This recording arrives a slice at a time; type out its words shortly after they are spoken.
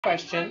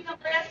question.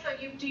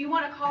 Do you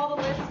want to call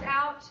the list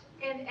out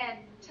and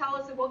tell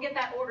us, and we'll get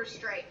that order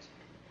straight?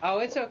 Oh,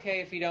 it's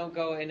okay if you don't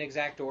go in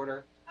exact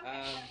order.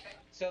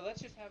 So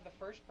let's just have the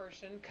first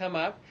person come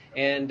up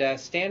and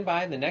stand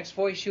by. The next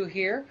voice you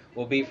hear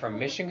will be from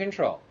Mission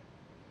Control.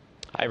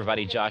 Hi,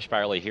 everybody. Josh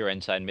Byerly here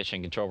inside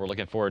Mission Control. We're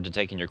looking forward to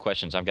taking your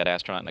questions. I've got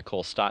astronaut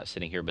Nicole Stott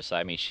sitting here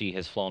beside me. She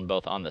has flown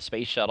both on the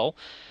space shuttle.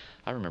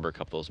 I remember a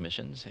couple of those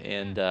missions,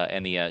 and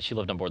she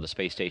lived on board the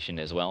space station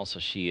as well. So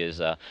she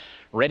is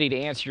ready to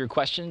answer your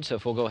questions. So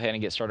if we'll go ahead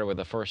and get started with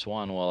the first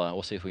one,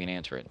 we'll see if we can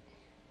answer it.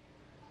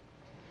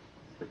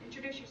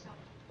 Introduce yourself.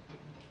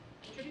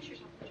 Introduce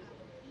yourself.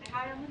 Say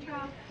hi, I'm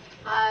Latrell.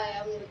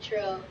 Hi, I'm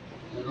Latrell.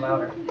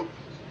 Louder.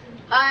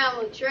 Hi,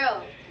 I'm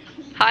Latrell.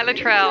 Hi,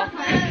 Latrell.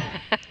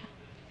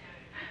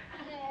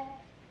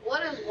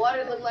 What does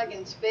water look like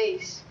in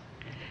space?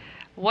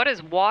 What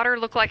does water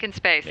look like in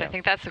space? Yeah. I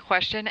think that's the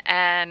question.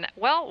 And,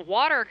 well,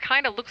 water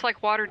kind of looks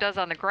like water does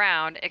on the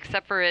ground,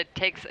 except for it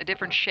takes a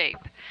different shape.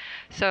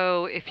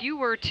 So if you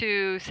were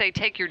to, say,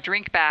 take your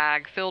drink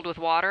bag filled with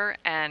water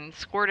and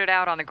squirt it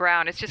out on the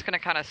ground, it's just going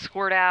to kind of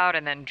squirt out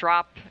and then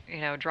drop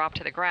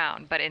to the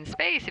ground. But in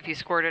space, if you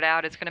squirt it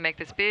out, it's going to make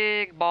this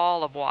big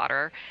ball of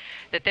water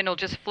that then will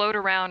just float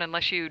around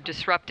unless you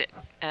disrupt it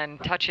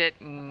and touch it,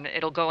 and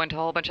it'll go into a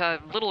whole bunch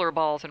of littler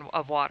balls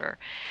of water.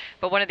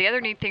 But one of the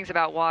other neat things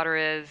about water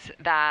is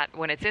that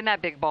when it's in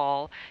that big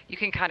ball, you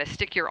can kind of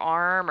stick your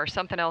arm or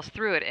something else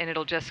through it, and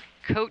it'll just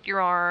coat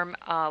your arm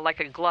like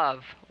a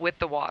glove with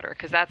the water,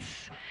 because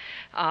that's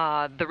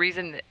the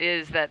reason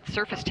is that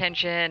surface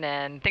tension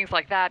and things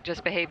like that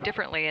just behave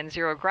differently in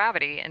zero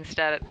gravity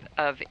instead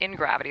of in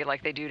gravity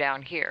like they do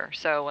down here.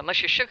 So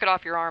unless you shook it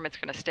off your arm, it's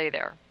going to stay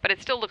there. But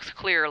it still looks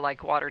clear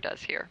like water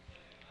does here.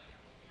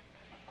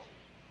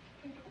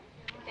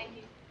 Thank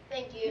you.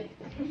 Thank you.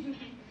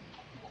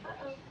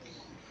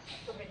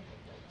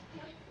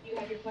 You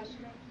have your question?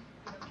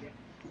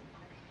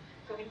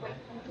 Go ahead.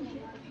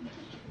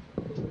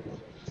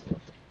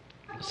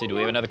 See, do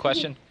we have another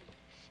question?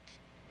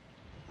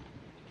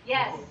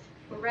 Yes,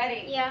 we're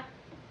ready. Yeah.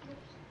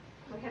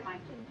 Go ahead,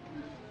 Mike.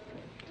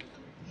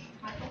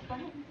 Michael, go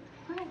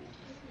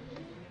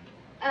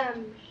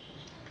ahead.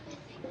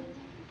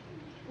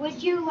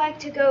 Would you like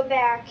to go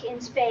back in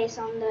space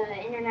on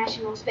the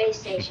International Space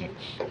Station?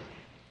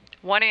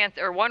 One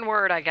answer, or one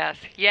word, I guess.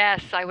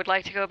 Yes, I would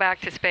like to go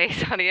back to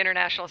space on the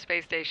International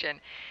Space Station.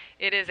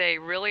 It is a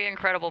really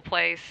incredible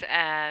place,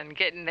 and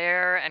getting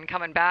there and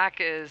coming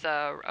back is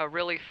a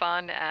really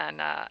fun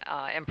and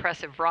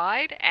impressive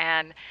ride.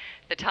 And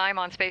the time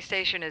on space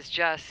station is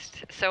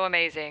just so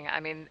amazing. I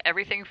mean,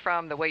 everything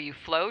from the way you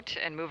float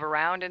and move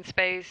around in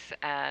space,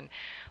 and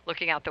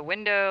looking out the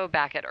window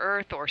back at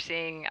Earth, or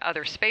seeing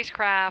other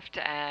spacecraft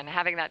and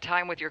having that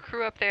time with your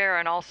crew up there,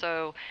 and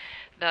also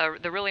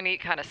the really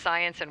neat kind of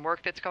science and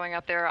work that's going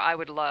up there. I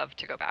would love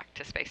to go back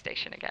to space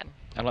station again.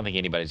 I don't think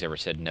anybody's ever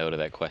said no to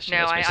that question.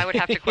 No, I would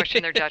have to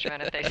question their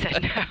judgment if they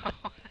said no.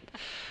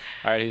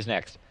 All right, who's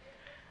next?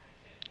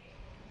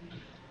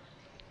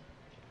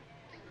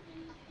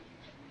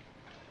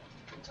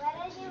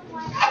 Why did you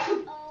want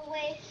to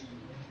always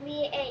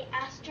be an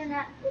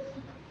astronaut?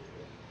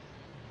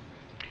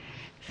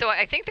 So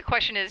I think the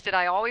question is, did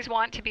I always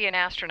want to be an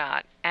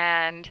astronaut?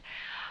 And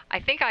I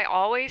think I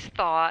always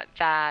thought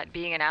that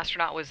being an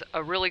astronaut was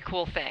a really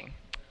cool thing.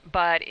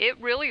 But it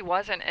really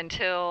wasn't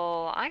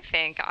until I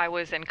think I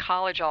was in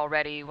college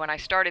already when I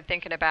started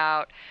thinking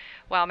about,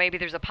 well, maybe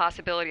there's a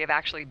possibility of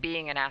actually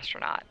being an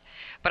astronaut.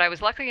 But I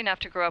was lucky enough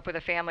to grow up with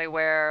a family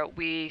where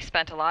we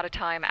spent a lot of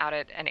time out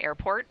at an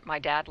airport. My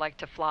dad liked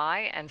to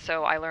fly, and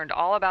so I learned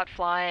all about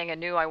flying and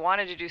knew I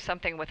wanted to do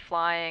something with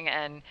flying.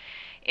 And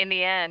in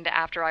the end,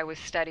 after I was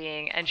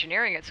studying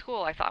engineering at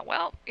school, I thought,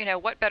 well,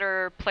 what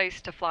better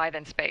place to fly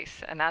than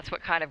space? And that's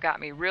what kind of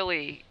got me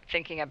really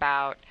thinking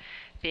about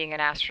being an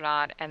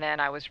astronaut. And then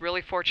I was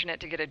really fortunate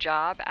to get a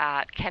job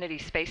at Kennedy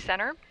Space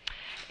Center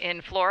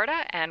in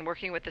Florida and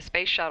working with the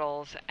space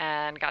shuttles,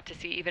 and got to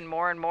see even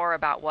more and more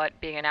about what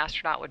being an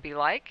astronaut would be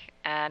like.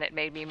 And it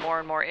made me more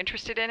and more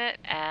interested in it.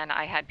 And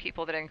I had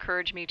people that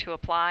encouraged me to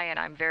apply, and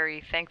I'm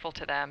very thankful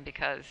to them,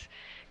 because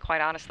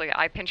quite honestly,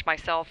 I pinch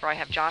myself, or I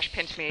have Josh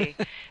pinch me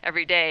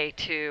every day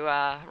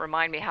to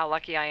remind me how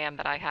lucky I am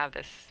that I have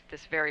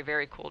this very,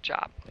 very cool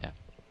job. Yeah,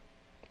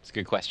 it's a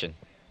good question.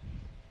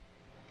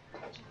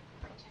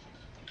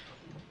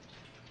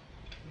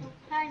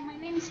 Hi, my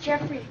name is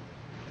Jeffrey.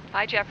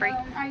 Hi, Jeffrey.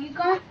 Are you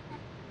going?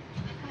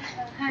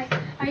 Hi.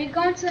 Are you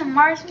going to the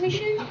Mars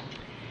mission?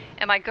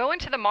 Am I going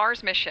to the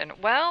Mars mission?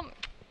 Well,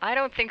 I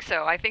don't think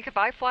so. I think if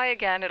I fly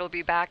again, it'll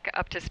be back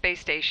up to space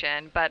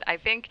station. But I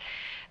think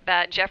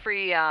that,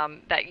 Jeffrey,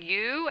 that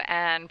you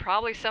and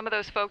probably some of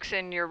those folks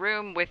in your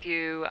room with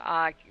you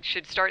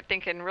should start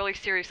thinking really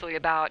seriously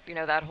about,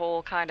 that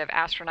whole kind of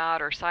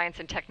astronaut or science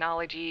and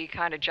technology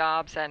kind of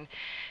jobs, and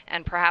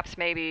perhaps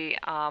maybe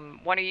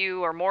one of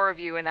you or more of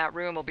you in that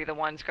room will be the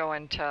ones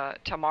going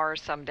to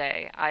Mars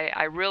someday.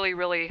 I really,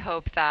 really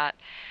hope that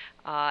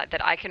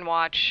that I can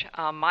watch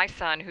my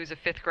son, who's a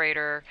fifth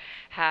grader,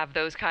 have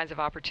those kinds of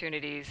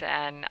opportunities,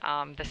 and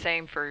the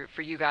same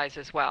for you guys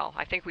as well.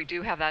 I think we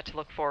do have that to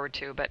look forward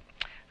to, but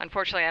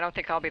unfortunately, I don't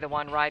think I'll be the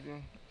one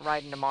riding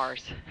to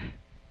Mars.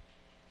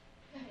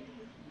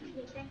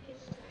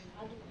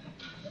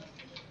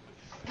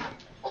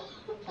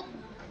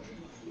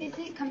 Is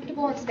it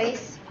comfortable in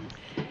space?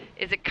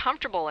 Is it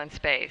comfortable in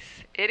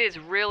space? It is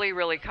really,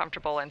 really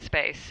comfortable in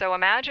space. So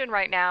imagine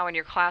right now in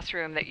your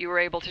classroom that you were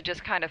able to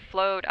just kind of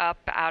float up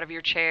out of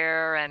your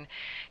chair, and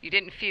you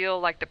didn't feel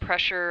like the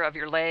pressure of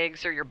your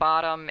legs or your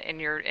bottom in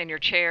your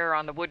chair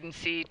on the wooden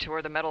seat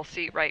or the metal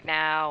seat right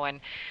now, and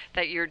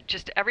that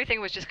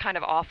everything was just kind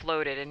of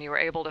offloaded and you were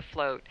able to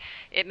float.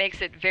 It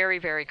makes it very,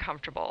 very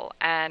comfortable.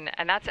 And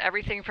that's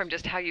everything from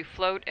just how you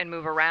float and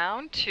move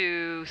around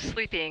to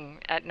sleeping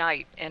at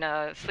night in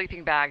a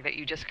sleeping bag that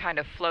you just kind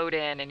of float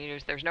in, and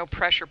there's no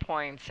pressure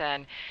points,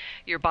 and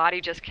your body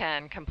just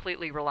can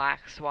completely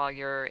relax while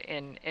you're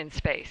in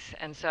space.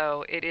 And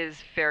so it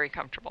is very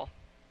comfortable.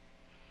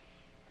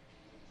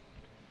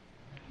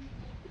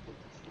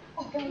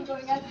 I'm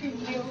going after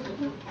you.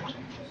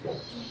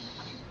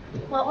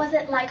 What was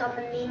it like on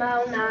the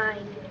Nemo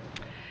 9?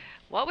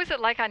 What was it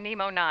like on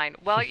Nemo 9?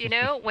 Well,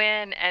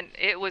 and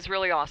it was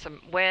really awesome.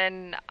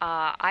 When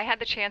I had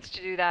the chance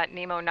to do that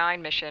Nemo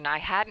 9 mission, I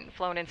hadn't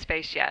flown in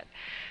space yet.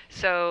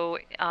 So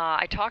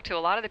I talked to a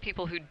lot of the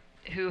people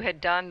who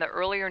had done the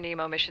earlier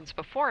Nemo missions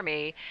before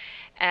me,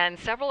 and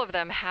several of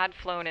them had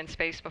flown in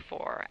space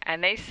before.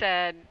 And they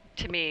said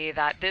to me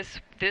that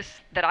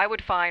that I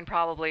would find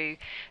probably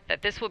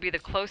that this will be the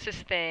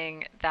closest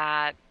thing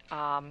that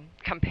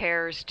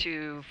compares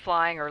to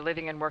flying or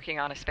living and working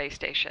on a space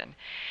station.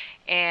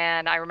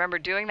 And I remember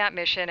doing that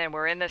mission, and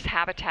we're in this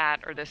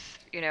habitat, or this,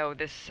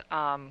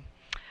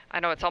 I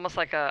know it's almost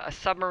like a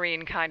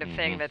submarine kind of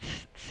thing that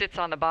sits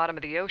on the bottom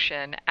of the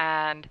ocean,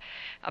 and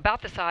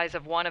about the size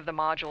of one of the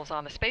modules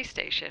on the space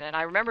station. And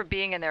I remember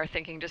being in there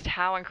thinking just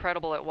how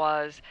incredible it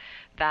was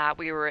that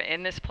we were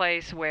in this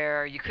place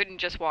where you couldn't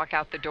just walk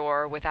out the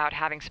door without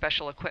having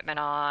special equipment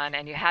on,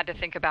 and you had to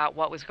think about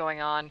what was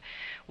going on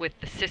with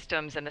the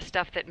systems and the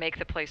stuff that make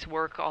the place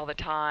work all the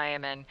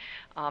time, and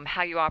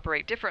how you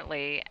operate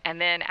differently. And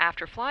then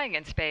after flying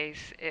in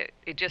space, it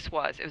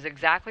was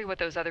exactly what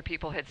those other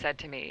people had said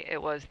to me.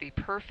 It was the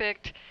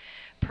perfect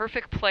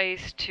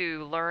place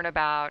to learn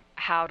about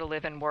how to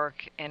live and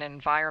work in an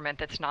environment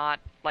that's not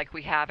like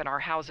we have in our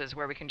houses,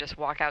 where we can just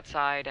walk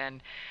outside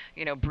and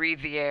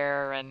breathe the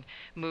air and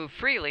move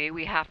freely.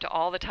 We have to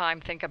all the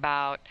time think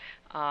about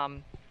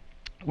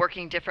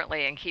working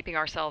differently and keeping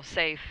ourselves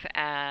safe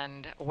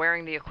and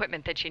wearing the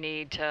equipment that you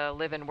need to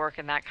live and work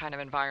in that kind of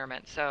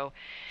environment. So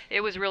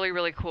it was really,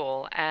 really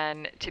cool.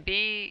 And to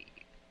be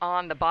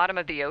on the bottom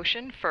of the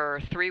ocean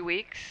for 3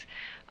 weeks,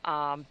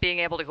 being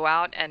able to go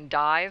out and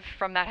dive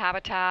from that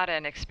habitat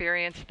and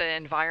experience the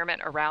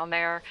environment around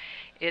there,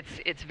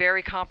 it's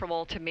very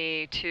comparable to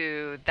me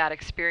to that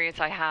experience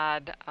I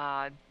had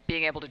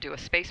being able to do a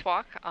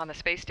spacewalk on the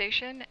space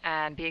station,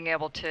 and being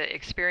able to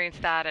experience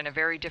that in a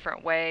very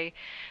different way,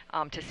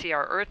 to see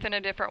our Earth in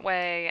a different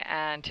way,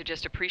 and to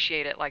just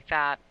appreciate it like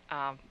that,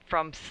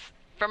 from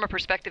a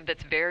perspective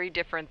that's very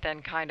different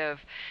than kind of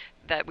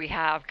that we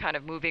have kind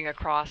of moving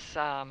across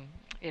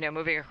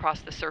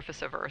the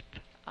surface of Earth.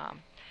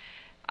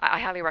 I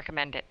highly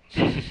recommend it.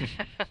 Thank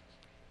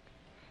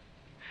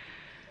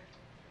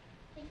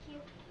you.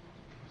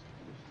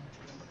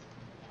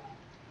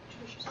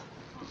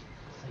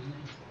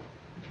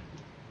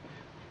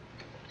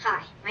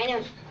 Hi, my name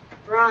is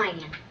Brian.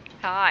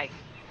 Hi.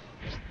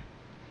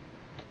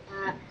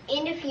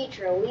 In the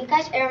future, will you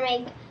guys ever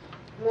make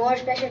more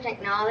special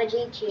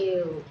technology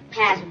to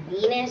pass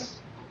Venus?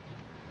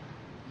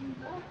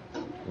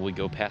 We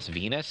go past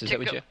Venus? Is that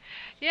what you...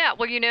 Yeah,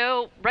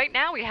 well, right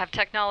now we have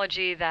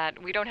technology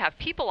that we don't have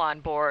people on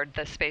board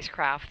the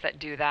spacecraft that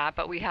do that,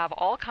 but we have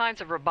all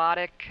kinds of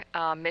robotic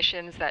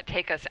missions that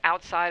take us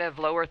outside of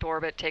low Earth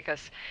orbit, take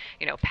us,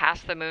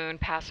 past the moon,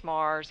 past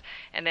Mars,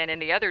 and then in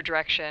the other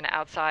direction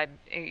outside,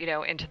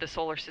 into the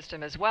solar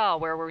system as well,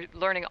 where we're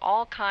learning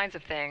all kinds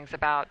of things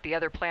about the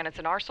other planets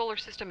in our solar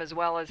system as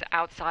well as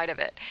outside of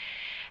it.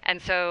 And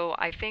so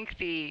I think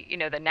the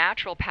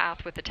natural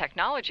path with the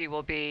technology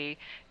will be,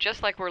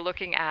 just like we're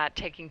looking at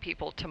taking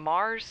people to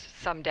Mars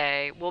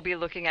someday, we'll be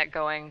looking at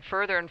going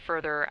further and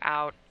further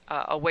out,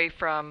 away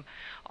from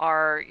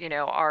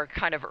our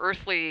kind of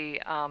earthly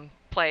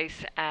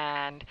place,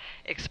 and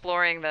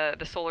exploring the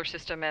solar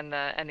system and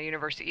the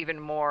universe even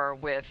more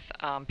with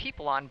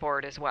people on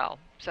board as well.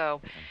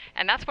 So,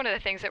 and that's one of the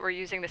things that we're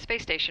using the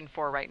space station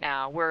for right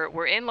now.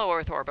 We're in low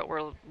Earth orbit.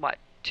 We're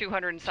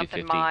 200 and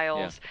something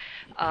miles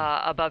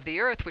above the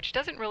Earth, which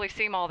doesn't really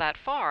seem all that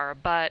far,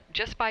 but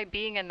just by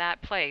being in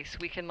that place,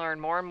 we can learn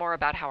more and more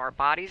about how our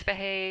bodies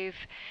behave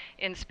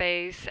in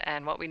space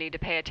and what we need to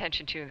pay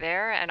attention to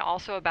there, and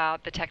also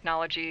about the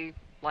technology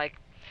like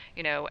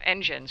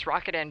engines,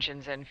 rocket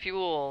engines, and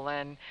fuel,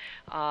 and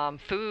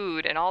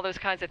food, and all those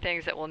kinds of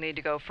things that will need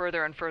to go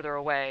further and further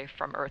away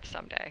from Earth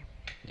someday.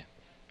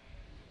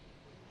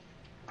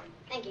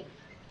 Thank you.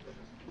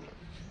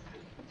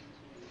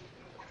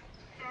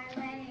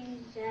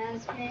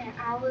 Jasmine,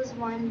 I was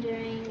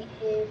wondering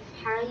if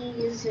how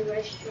you use the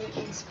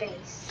restroom in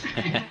space.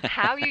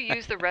 How you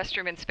use the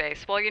restroom in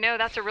space? Well,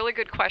 that's a really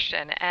good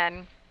question,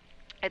 and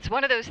it's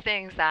one of those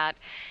things that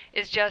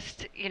is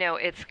just,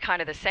 it's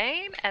kind of the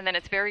same, and then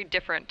it's very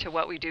different to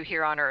what we do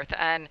here on Earth.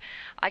 And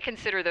I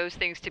consider those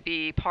things to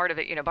be part of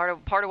it.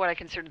 Part of what I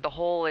consider the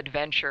whole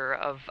adventure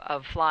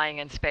of flying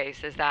in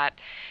space is that,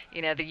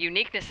 the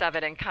uniqueness of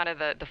it and kind of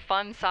the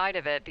fun side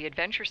of it, the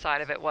adventure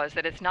side of it was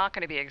that it's not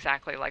going to be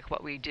exactly like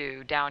what we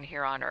do down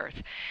here on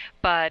Earth.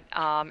 But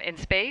in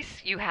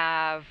space, you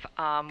have,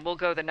 we'll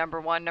go the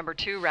number 1, number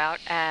 2 route,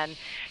 and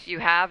you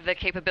have the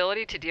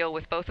capability to deal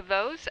with both of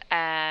those.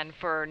 And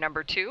for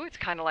number 2, it's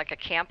kind of like a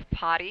camp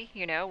potty,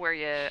 where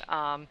you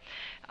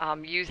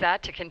use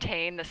that to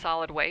contain the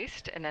solid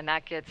waste, and then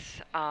that gets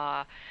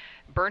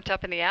burnt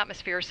up in the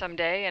atmosphere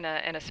someday in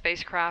a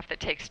spacecraft that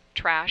takes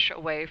trash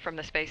away from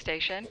the space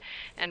station.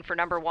 And for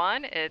number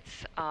 1,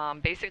 it's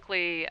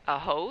basically a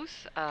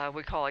hose,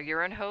 we call a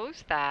urine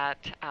hose, that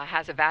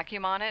has a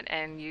vacuum on it,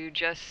 and you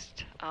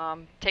just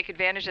take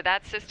advantage of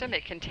that system.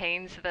 It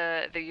contains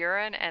the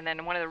urine, and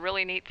then one of the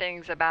really neat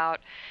things about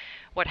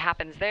what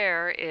happens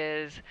there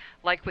is,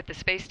 like with the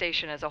space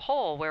station as a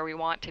whole, where we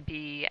want to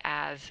be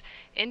as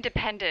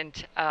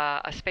independent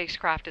a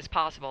spacecraft as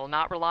possible,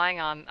 not relying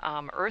on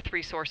Earth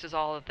resources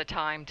all of the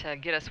time to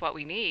get us what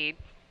we need.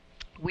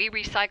 We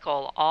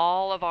recycle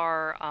all of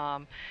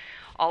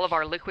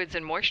our liquids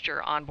and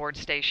moisture on board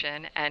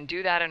station, and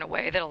do that in a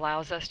way that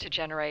allows us to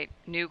generate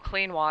new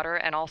clean water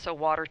and also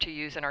water to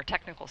use in our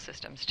technical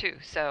systems too.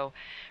 So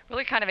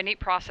really kind of a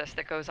neat process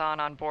that goes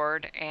on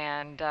board,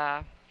 and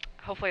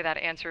hopefully that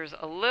answers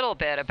a little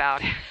bit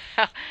about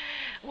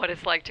what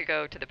it's like to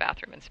go to the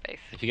bathroom in space.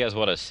 If you guys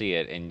want to see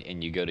it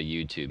and you go to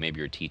YouTube, maybe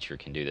your teacher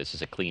can do this.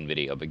 It's a clean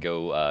video, but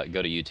go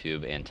to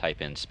YouTube and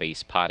type in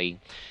space potty,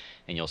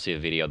 and you'll see a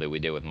video that we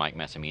did with Mike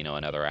Massimino,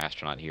 another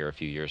astronaut here a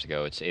few years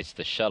ago. It's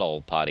the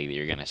shuttle potty that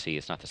you're going to see.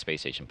 It's not the space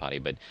station potty,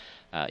 but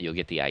you'll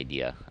get the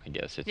idea, I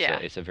guess.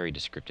 It's a very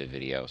descriptive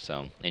video,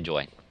 so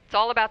enjoy. It's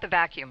all about the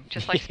vacuum,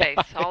 just like space.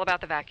 All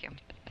about the vacuum.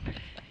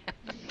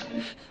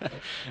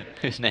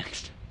 Who's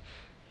next?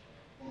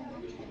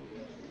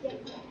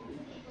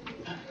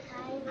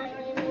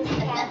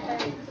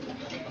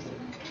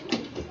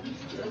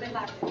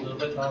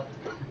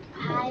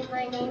 Hi,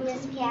 my name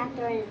is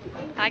Catherine.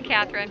 Hi,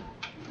 Catherine.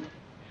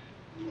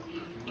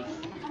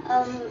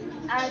 Are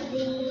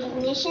the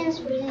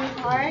missions really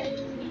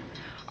hard?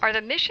 Are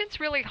the missions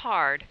really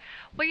hard?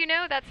 Well,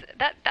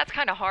 that's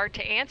kind of hard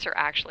to answer,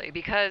 actually,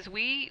 because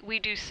we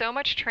do so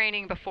much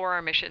training before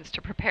our missions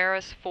to prepare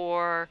us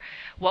for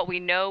what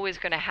we know is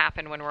going to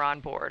happen when we're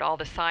on board. All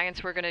the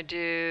science we're going to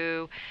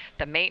do,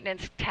 the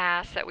maintenance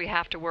tasks that we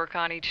have to work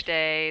on each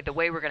day, the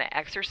way we're going to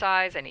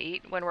exercise and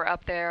eat when we're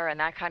up there, and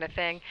that kind of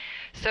thing.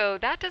 So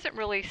that doesn't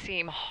really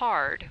seem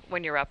hard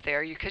when you're up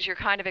there, because you're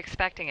kind of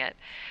expecting it.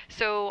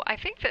 So I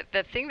think that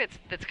the thing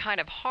that's kind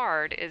of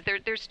hard is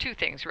there's 2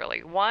 things,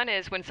 really. One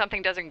is when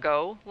something doesn't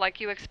go like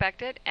you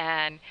expect it,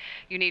 and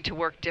you need to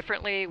work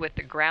differently with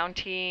the ground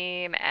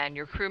team and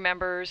your crew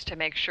members to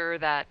make sure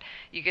that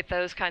you get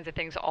those kinds of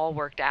things all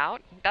worked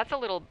out. That's a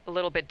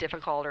little bit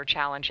difficult or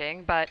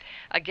challenging, but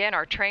again,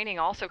 our training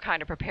also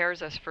kind of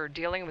prepares us for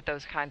dealing with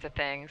those kinds of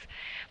things.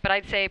 But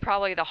I'd say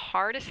probably the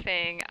hardest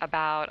thing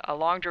about a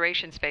long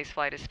duration space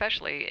flight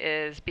especially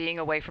is being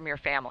away from your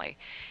family.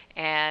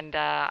 And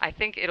I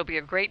think it'll be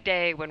a great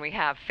day when we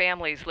have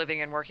families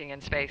living and working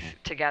in space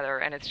together,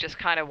 and it's just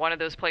kind of one of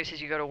those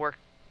places you go to work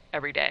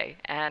every day.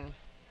 And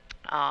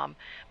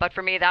but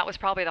for me, that was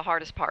probably the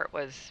hardest part,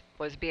 was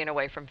being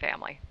away from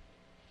family.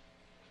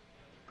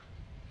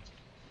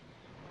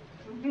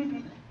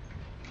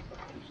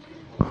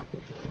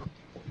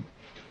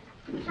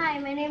 Hi,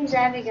 my name's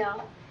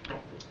Abigail.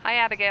 Hi,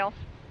 Abigail.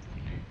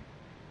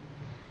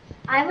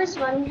 I was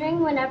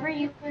wondering, whenever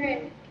you were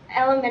in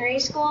elementary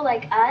school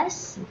like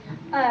us,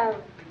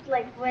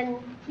 like when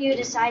you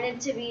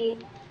decided to be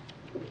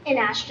an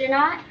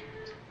astronaut,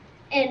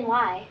 and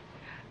why?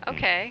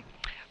 Okay.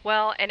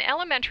 Well, in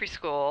elementary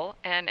school,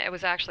 and it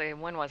was actually,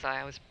 when was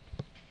I? I was,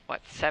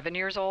 7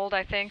 years old,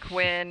 I think,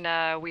 when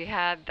we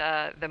had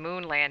the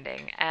moon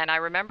landing. And I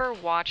remember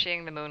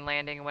watching the moon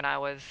landing when I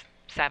was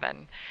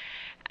 7,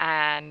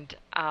 and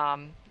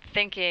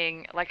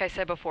thinking, like I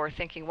said before,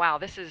 wow,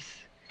 this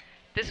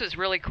was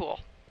really cool.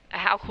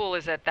 How cool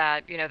is it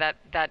that,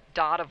 that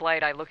dot of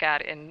light I look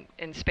at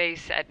in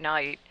space at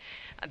night,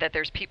 that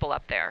there's people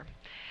up there.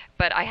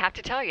 But I have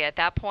to tell you, at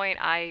that point,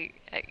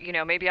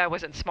 maybe I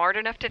wasn't smart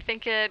enough to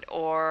think it,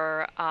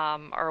 or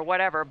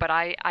whatever, but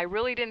I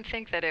really didn't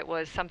think that it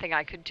was something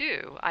I could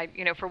do,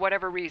 for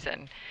whatever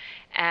reason.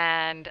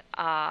 And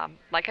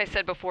like I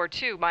said before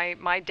too,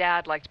 my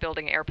dad liked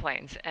building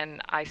airplanes,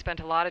 and I spent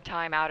a lot of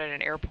time out at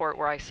an airport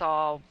where I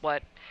saw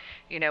what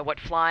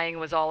flying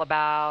was all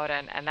about,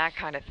 and that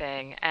kind of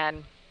thing.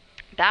 And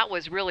that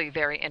was really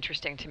very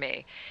interesting to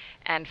me.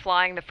 And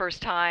flying the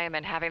first time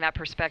and having that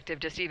perspective,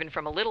 just even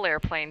from a little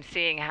airplane,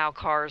 seeing how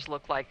cars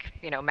look like,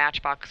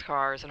 matchbox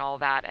cars and all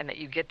that, and that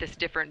you get this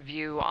different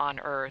view on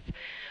Earth.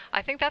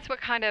 I think that's what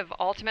kind of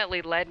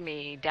ultimately led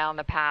me down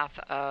the path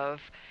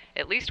of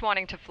at least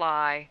wanting to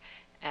fly,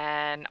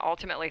 and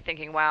ultimately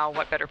thinking, wow,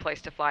 what better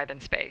place to fly than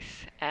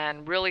space?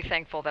 And really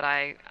thankful that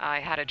I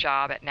had a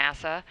job at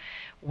NASA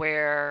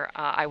where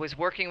I was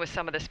working with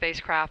some of the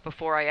spacecraft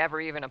before I ever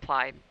even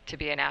applied to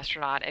be an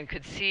astronaut, and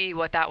could see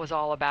what that was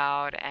all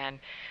about, and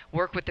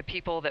work with the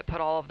people that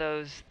put all of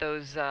those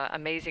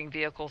amazing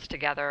vehicles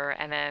together,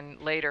 and then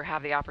later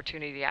have the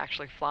opportunity to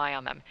actually fly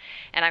on them.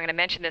 And I'm going to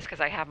mention this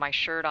because I have my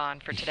shirt on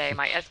for today.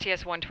 My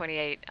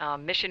STS-128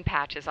 mission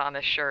patch is on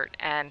this shirt,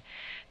 and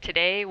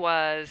today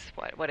was,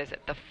 what is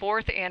it, the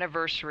 4th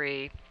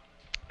anniversary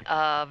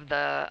of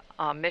the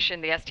mission,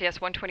 the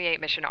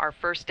STS-128 mission, our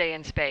first day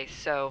in space.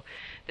 So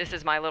this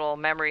is my little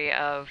memory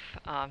of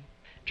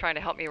trying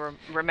to help me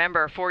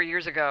remember 4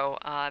 years ago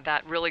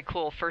that really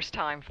cool first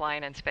time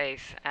flying in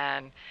space.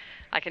 And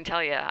I can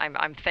tell you,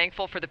 I'm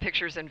thankful for the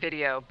pictures and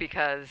video,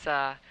 because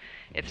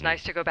it's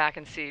nice to go back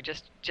and see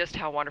just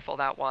how wonderful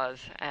that was.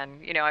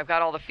 And I've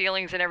got all the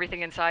feelings and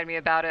everything inside me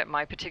about it,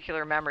 my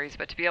particular memories,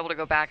 but to be able to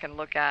go back and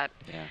look at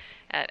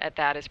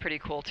that is pretty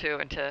cool too,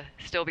 and to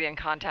still be in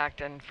contact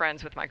and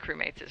friends with my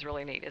crewmates is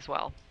really neat as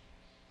well.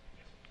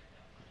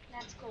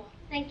 That's cool.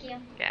 Thank you.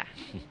 Yeah.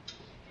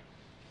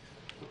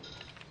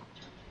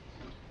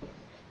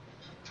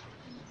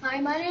 Hi,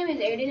 my name is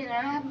Aiden,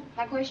 and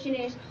my question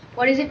is,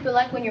 what does it feel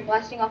like when you're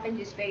blasting off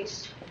into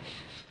space?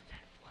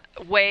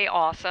 Way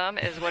awesome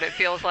is what it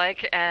feels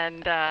like,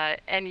 and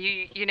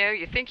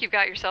you think you've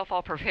got yourself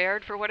all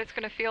prepared for what it's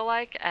going to feel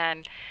like,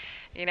 and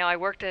I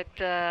worked at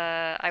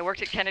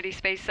Kennedy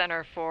Space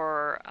Center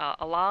for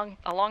a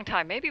long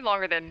time, maybe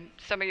longer than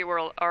some of you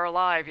are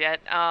alive yet.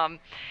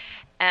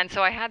 And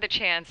so I had the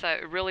chance,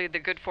 really the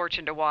good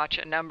fortune, to watch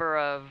a number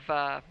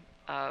of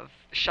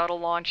shuttle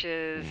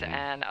launches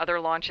and other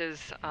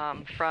launches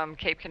from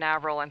Cape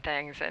Canaveral and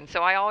things. And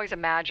so I always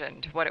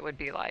imagined what it would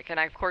be like. And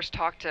I, of course,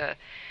 talked to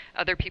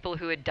other people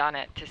who had done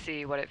it to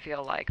see what it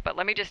felt like. But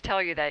let me just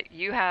tell you that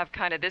you have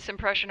kind of this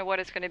impression of what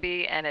it's going to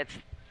be, and it's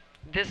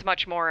this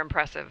much more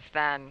impressive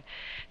than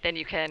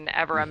you can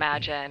ever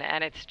imagine.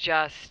 And it's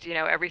just,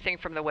 everything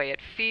from the way it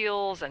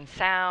feels and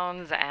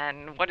sounds,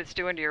 and what it's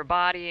doing to your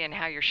body, and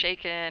how you're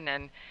shaking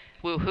and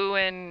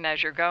woohooing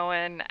as you're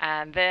going.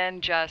 And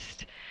then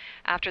just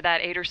after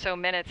that 8 or so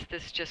minutes,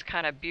 this just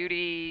kind of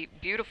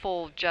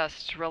beautiful,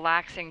 just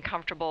relaxing,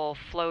 comfortable,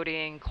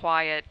 floating,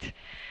 quiet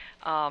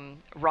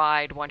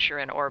ride once you're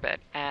in orbit.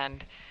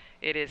 And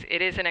it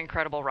is an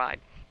incredible ride.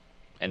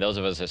 And those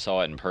of us that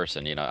saw it in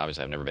person,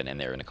 obviously I've never been in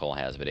there, Nicole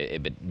has,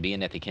 but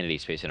being at the Kennedy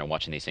Space Center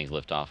watching these things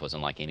lift off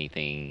wasn't like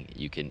anything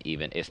you can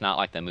even, it's not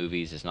like the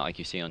movies, it's not like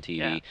you see on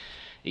TV,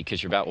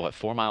 because you're about,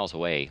 4 miles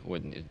away,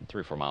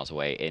 3 or 4 miles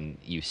away, and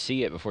you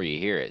see it before you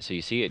hear it. So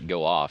you see it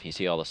go off, you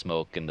see all the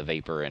smoke and the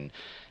vapor, and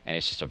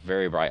it's just a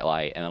very bright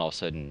light, and then all of a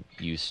sudden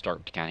you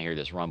start to kind of hear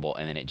this rumble,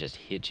 and then it just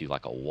hits you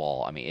like a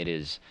wall. I mean, it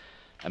is...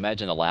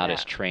 Imagine the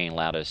loudest train,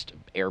 loudest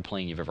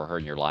airplane you've ever heard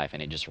in your life,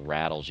 and it just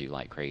rattles you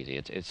like crazy.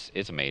 It's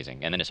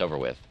amazing, and then it's over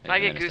with. I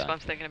get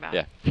goosebumps thinking about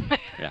it.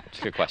 Yeah, it's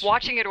a good question.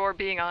 Watching it or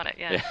being on it,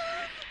 yeah.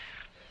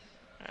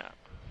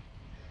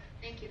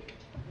 Thank you.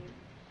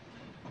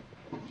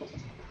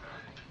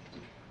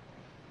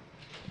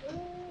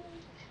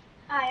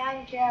 Hi,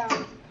 I'm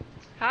Joe.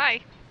 Hi.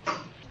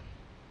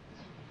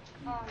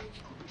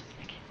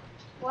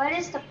 What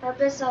is the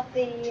purpose of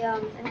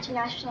the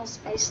International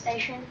Space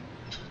Station?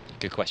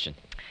 Good question.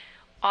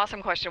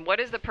 Awesome question. What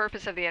is the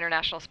purpose of the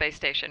International Space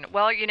Station?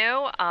 Well,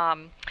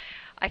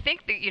 I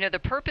think the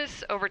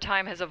purpose over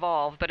time has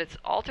evolved, but it's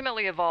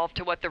ultimately evolved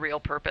to what the real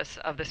purpose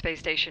of the space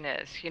station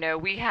is.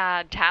 We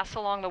had tasks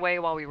along the way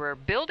while we were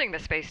building the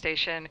space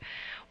station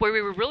where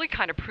we were really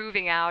kind of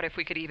proving out if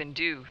we could even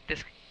do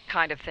this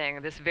kind of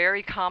thing, this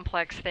very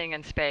complex thing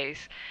in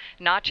space,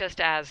 not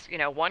just as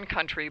one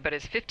country, but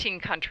as 15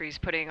 countries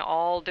putting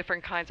all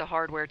different kinds of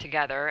hardware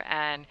together.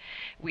 And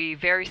we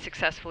very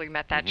successfully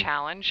met that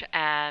challenge,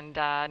 and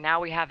now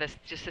we have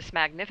this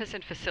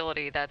magnificent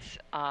facility that's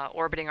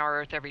orbiting our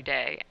Earth every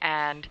day.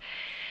 And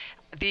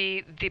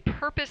the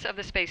purpose of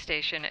the space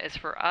station is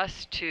for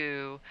us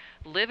to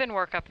live and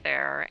work up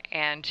there,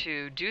 and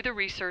to do the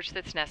research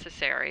that's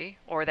necessary,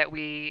 or that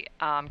we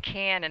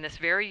can, in this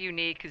very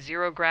unique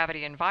zero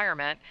gravity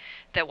environment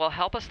that will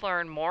help us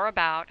learn more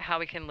about how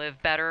we can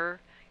live better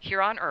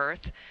here on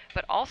Earth,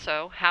 but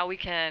also how we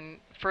can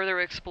further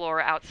explore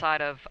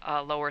outside of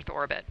low Earth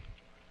orbit.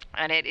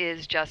 And it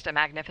is just a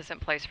magnificent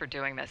place for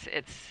doing this.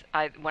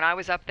 When I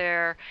was up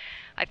there,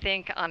 I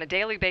think on a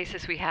daily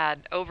basis we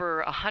had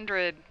over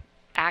 100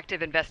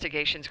 active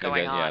investigations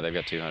going on. Yeah, they've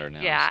got 200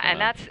 now. Yeah,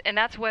 and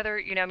that's whether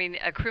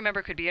a crew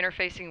member could be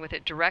interfacing with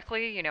it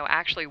directly,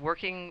 actually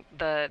working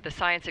the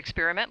science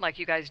experiment like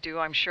you guys do,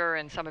 I'm sure,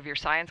 in some of your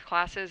science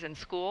classes in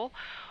school,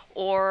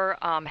 or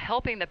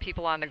helping the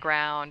people on the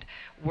ground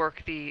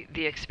work the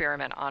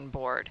experiment on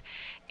board.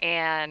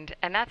 And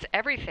that's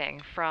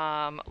everything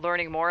from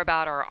learning more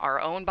about our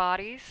own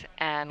bodies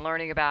and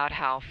learning about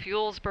how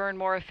fuels burn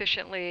more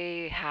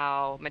efficiently,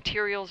 how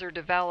materials are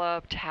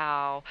developed,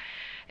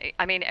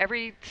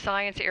 every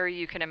science area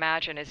you can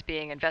imagine is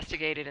being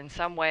investigated in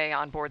some way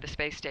on board the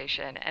space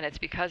station, and it's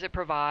because it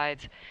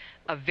provides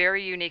a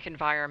very unique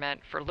environment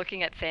for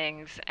looking at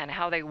things and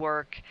how they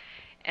work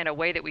in a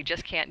way that we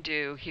just can't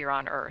do here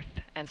on Earth.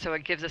 And so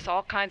it gives us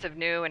all kinds of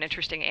new and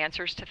interesting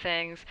answers to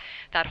things.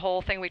 That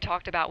whole thing we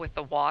talked about with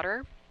the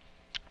water,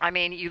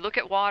 you look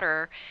at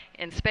water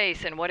in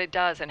space and what it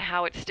does and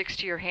how it sticks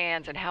to your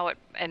hands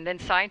and then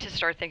scientists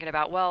start thinking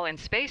about, well, in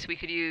space we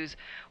could use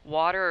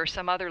water or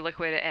some other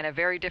liquid in a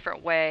very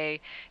different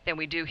way than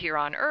we do here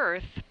on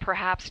Earth,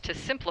 perhaps to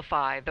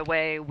simplify the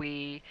way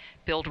we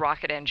build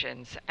rocket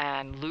engines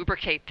and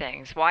lubricate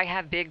things. Why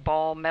have big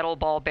metal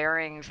ball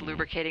bearings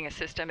lubricating a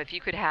system if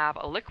you could have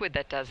a liquid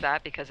that does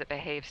that because it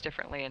behaves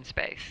differently in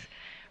space?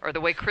 Or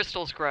the way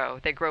crystals grow.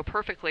 They grow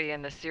perfectly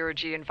in the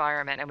zero-G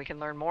environment, and we can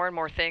learn more and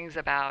more things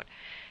about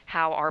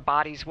how our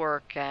bodies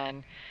work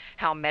and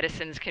how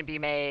medicines can be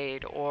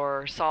made,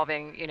 or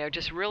solving,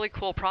 just really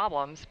cool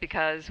problems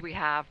because we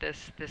have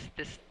this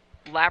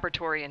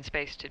laboratory in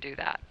space to do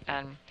that.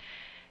 And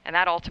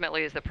that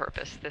ultimately is the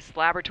purpose, this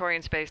laboratory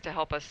in space to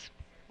help us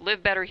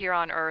live better here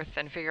on Earth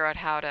and figure out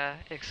how to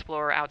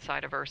explore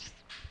outside of Earth's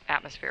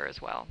atmosphere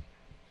as well.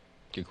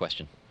 Good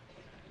question.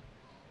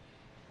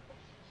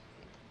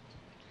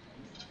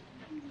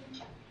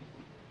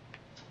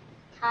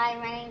 Hi,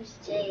 my name's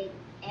Jade,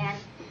 and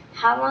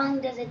how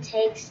long does it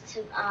take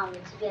to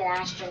be an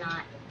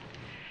astronaut?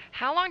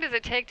 How long does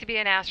it take to be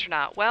an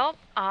astronaut? Well,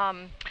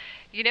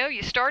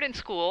 you start in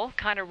school,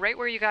 kind of right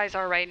where you guys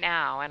are right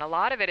now, and a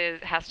lot of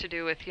it has to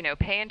do with,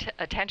 paying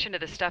attention to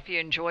the stuff you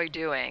enjoy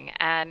doing.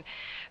 And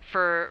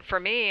for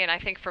me, and I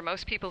think for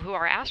most people who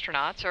are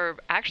astronauts, or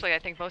actually I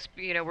think most,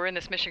 we're in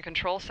this Mission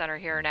Control Center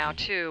here now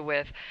too,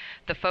 with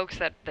the folks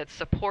that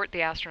support the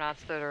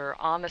astronauts that are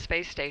on the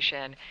space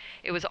station.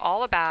 It was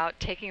all about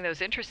taking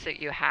those interests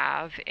that you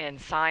have in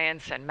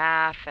science and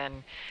math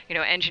and,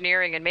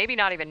 engineering, and maybe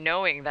not even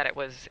knowing that it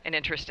was an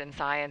interest in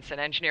science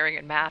and engineering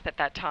and math at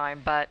that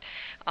time, but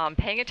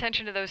paying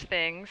attention to those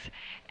things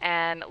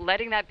and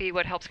letting that be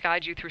what helps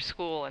guide you through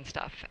school and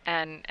stuff.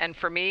 And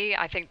for me,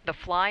 I think the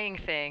flying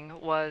thing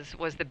was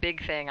the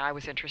big thing I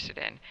was interested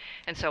in.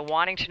 And so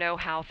wanting to know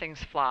how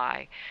things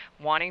fly,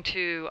 wanting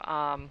to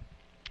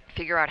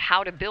figure out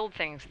how to build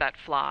things that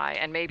fly,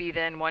 and maybe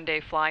then one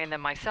day flying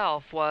them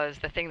myself was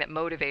the thing that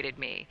motivated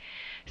me.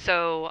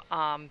 So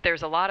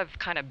there's a lot of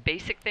kind of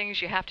basic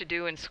things you have to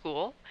do in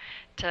school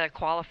to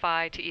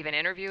qualify to even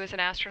interview as an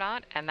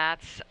astronaut, and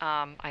that's,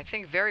 I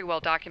think, very well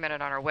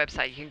documented on our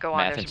website. You can go on.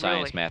 Math and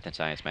science, math and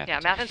science, math and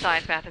science. Yeah, math and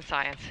science, math and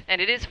science,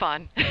 and it is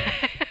fun.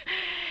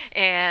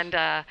 And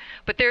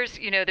but there's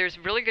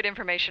really good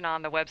information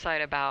on the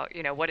website about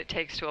what it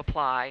takes to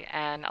apply,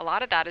 and a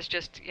lot of that is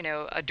just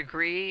a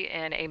degree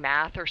in a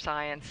math or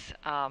science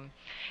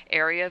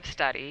area of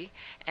study,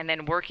 and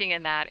then working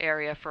in that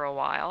area for a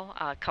while,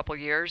 a couple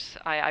years.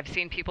 I've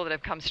seen people that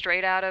have come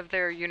straight out of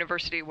their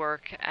university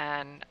work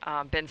and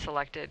been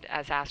selected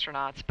as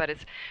astronauts, but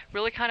it's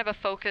really kind of a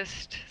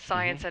focused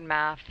science and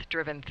math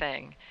driven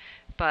thing.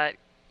 But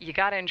you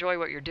got to enjoy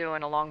what you're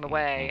doing along the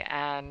way,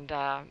 and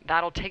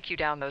that'll take you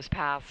down those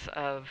paths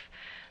of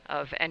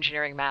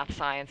engineering, math,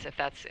 science, if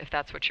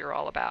that's what you're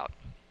all about.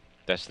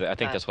 I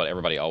think that's what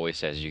everybody always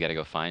says. You got to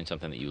go find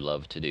something that you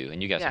love to do,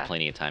 and you guys have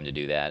plenty of time to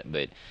do that.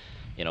 But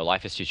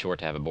life is too short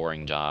to have a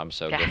boring job,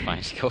 so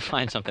go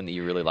find something that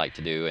you really like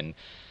to do, and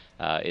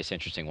it's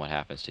interesting what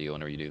happens to you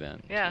whenever you do that.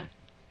 Yeah.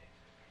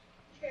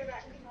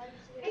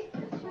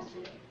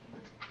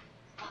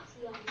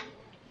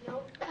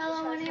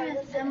 Hello, my name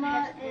is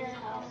Emma, and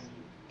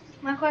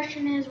my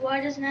question is, why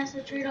does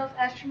NASA trade off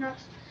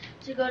astronauts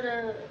to go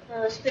to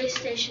the space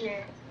station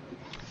area?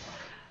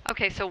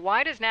 Okay, so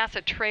why does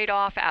NASA trade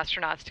off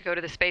astronauts to go to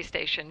the space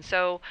station?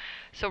 So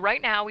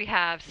right now we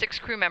have 6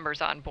 crew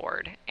members on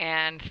board,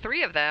 and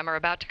 3 of them are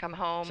about to come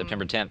home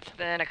September 10th.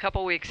 In a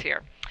couple weeks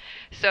here.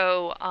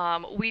 So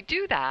we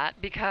do that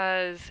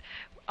because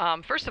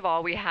first of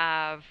all, we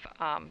have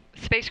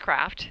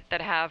spacecraft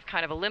that have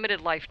kind of a limited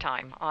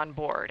lifetime on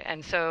board.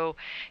 And so,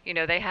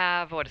 they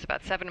have, it's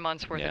about 7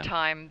 months worth of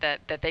time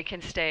that they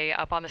can stay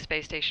up on the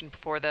space station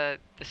before the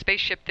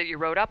spaceship that you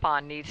rode up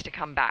on needs to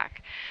come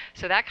back.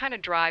 So that kind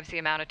of drives the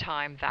amount of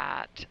time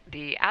that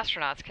the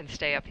astronauts can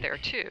stay up there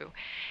too.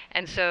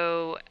 And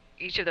so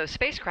each of those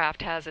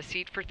spacecraft has a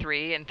seat for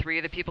 3, and 3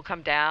 of the people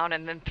come down,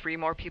 and then 3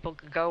 more people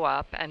go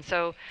up. And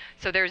so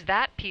there's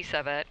that piece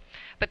of it.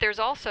 But there's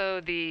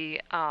also the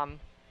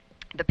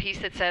piece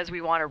that says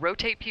we want to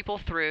rotate people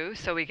through,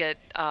 so we get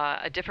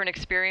a different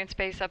experience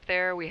base up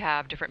there. We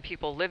have different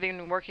people living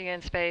and working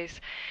in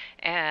space,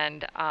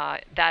 and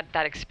that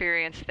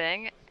experience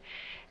thing.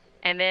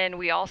 And then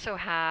we also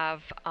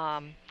have,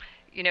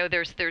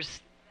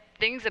 there's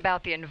things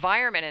about the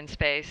environment in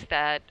space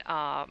that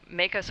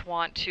make us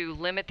want to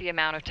limit the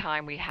amount of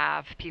time we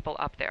have people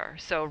up there.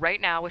 So right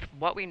now, with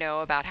what we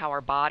know about how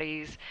our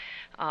bodies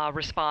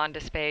respond to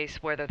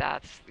space, whether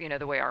that's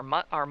the way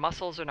our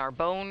muscles and our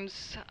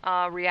bones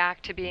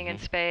react to being in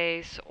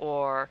space,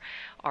 or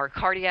our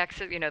cardiac,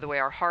 the way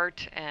our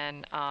heart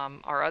and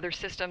our other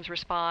systems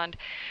respond,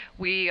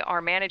 we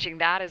are managing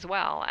that as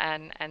well.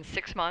 And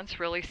 6 months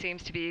really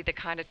seems to be the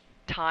kind of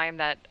time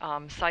that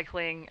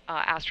cycling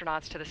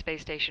astronauts to the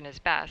space station is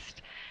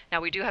best.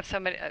 Now we do have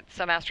some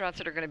astronauts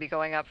that are going to be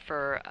going up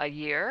for a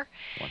year.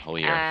 1 whole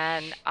year.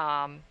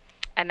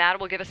 And that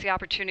will give us the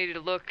opportunity to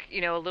look,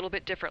 a little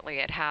bit differently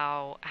at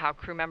how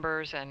crew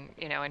members and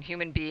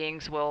human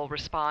beings will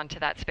respond to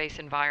that space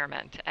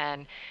environment.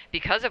 And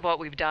because of what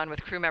we've done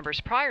with crew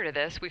members prior to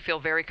this, we feel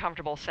very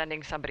comfortable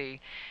sending somebody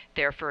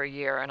there for a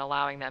year and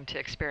allowing them to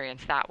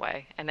experience that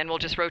way. And then we'll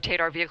just rotate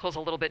our vehicles a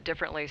little bit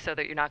differently so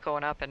that you're not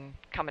going up and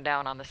coming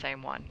down on the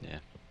same one. Yeah.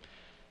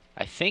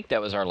 I think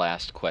that was our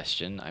last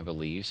question, I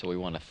believe. So we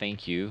want to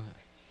thank you,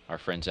 our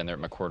friends in there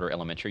at McWhirter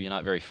Elementary. You're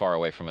not very far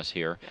away from us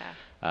here. Yeah.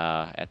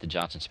 At the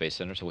Johnson Space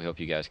Center, so we hope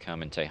you guys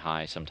come and say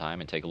hi sometime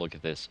and take a look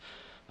at this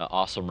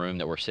awesome room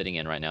that we're sitting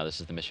in right now.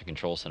 This is the Mission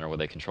Control Center where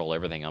they control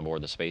everything on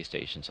board the space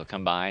station. So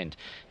come by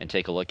and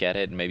take a look at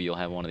it, and maybe you'll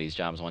have one of these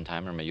jobs one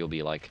time, or maybe you'll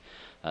be like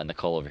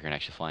Nicole over here and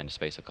actually fly into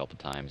space a couple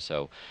times.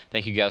 So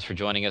thank you guys for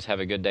joining us. Have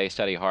a good day,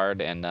 study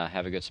hard, and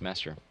have a good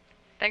semester.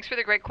 Thanks for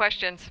the great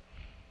questions.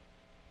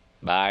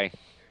 Bye.